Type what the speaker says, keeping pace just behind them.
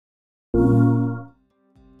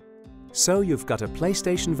So you've got a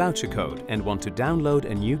PlayStation voucher code and want to download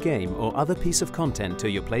a new game or other piece of content to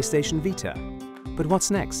your PlayStation Vita. But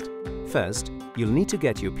what's next? First, you'll need to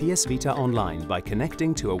get your PS Vita online by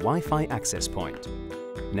connecting to a Wi-Fi access point.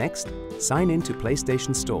 Next, sign in to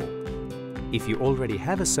PlayStation Store. If you already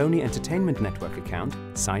have a Sony Entertainment Network account,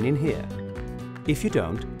 sign in here. If you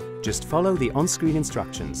don't, just follow the on-screen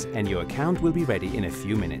instructions and your account will be ready in a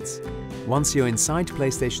few minutes. Once you're inside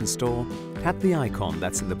PlayStation Store, tap the icon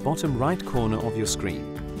that's in the bottom right corner of your screen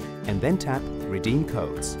and then tap Redeem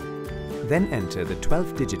Codes. Then enter the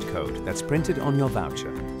 12-digit code that's printed on your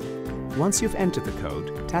voucher. Once you've entered the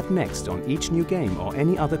code, tap Next on each new game or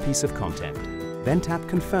any other piece of content. Then tap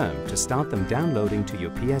Confirm to start them downloading to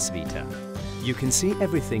your PS Vita. You can see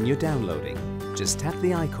everything you're downloading. Just tap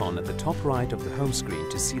the icon at the top right of the home screen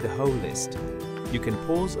to see the whole list. You can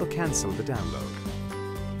pause or cancel the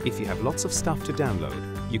download. If you have lots of stuff to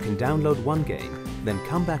download, you can download one game, then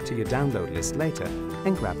come back to your download list later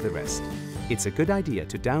and grab the rest. It's a good idea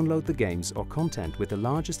to download the games or content with the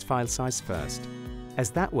largest file size first, as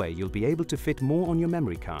that way you'll be able to fit more on your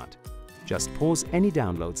memory card. Just pause any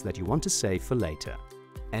downloads that you want to save for later.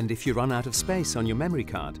 And if you run out of space on your memory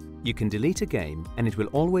card, you can delete a game and it will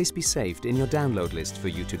always be saved in your download list for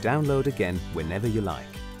you to download again whenever you like.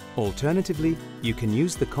 Alternatively, you can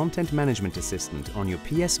use the Content Management Assistant on your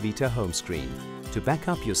PS Vita home screen to back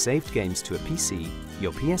up your saved games to a PC,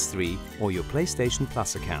 your PS3 or your PlayStation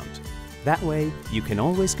Plus account. That way, you can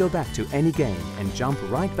always go back to any game and jump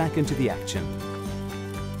right back into the action.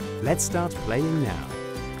 Let's start playing now.